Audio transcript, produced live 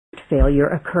failure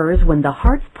occurs when the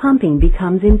heart's pumping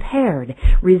becomes impaired,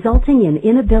 resulting in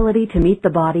inability to meet the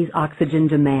body's oxygen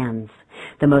demands.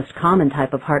 The most common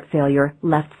type of heart failure,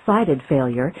 left-sided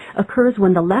failure, occurs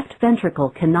when the left ventricle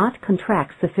cannot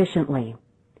contract sufficiently.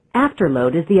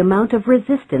 Afterload is the amount of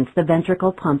resistance the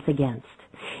ventricle pumps against.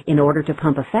 In order to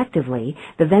pump effectively,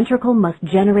 the ventricle must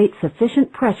generate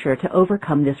sufficient pressure to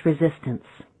overcome this resistance.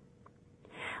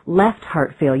 Left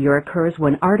heart failure occurs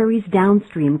when arteries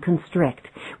downstream constrict,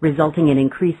 resulting in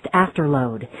increased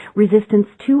afterload, resistance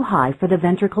too high for the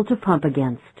ventricle to pump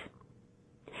against.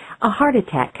 A heart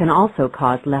attack can also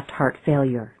cause left heart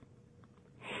failure.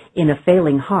 In a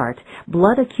failing heart,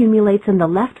 blood accumulates in the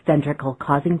left ventricle,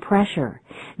 causing pressure.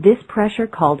 This pressure,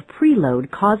 called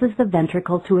preload, causes the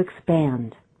ventricle to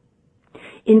expand.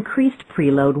 Increased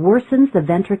preload worsens the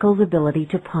ventricle's ability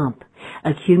to pump.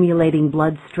 Accumulating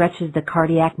blood stretches the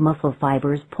cardiac muscle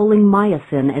fibers, pulling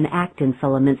myosin and actin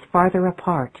filaments farther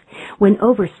apart. When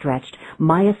overstretched,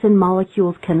 myosin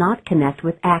molecules cannot connect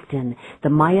with actin. The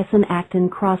myosin-actin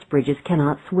cross bridges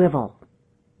cannot swivel.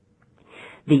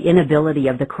 The inability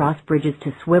of the cross bridges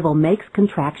to swivel makes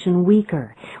contraction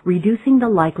weaker, reducing the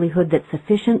likelihood that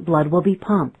sufficient blood will be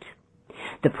pumped.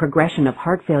 The progression of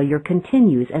heart failure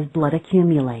continues as blood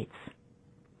accumulates.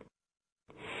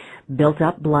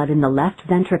 Built-up blood in the left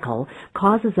ventricle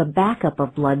causes a backup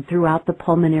of blood throughout the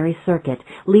pulmonary circuit,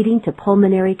 leading to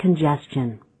pulmonary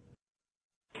congestion.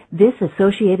 This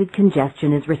associated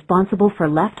congestion is responsible for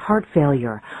left heart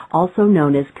failure, also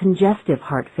known as congestive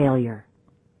heart failure.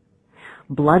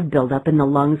 Blood buildup in the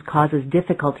lungs causes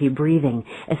difficulty breathing,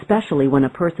 especially when a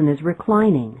person is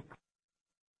reclining.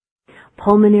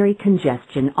 Pulmonary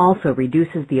congestion also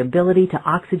reduces the ability to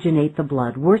oxygenate the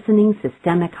blood, worsening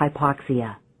systemic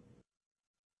hypoxia.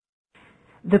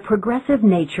 The progressive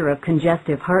nature of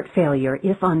congestive heart failure,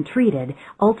 if untreated,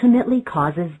 ultimately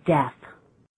causes death.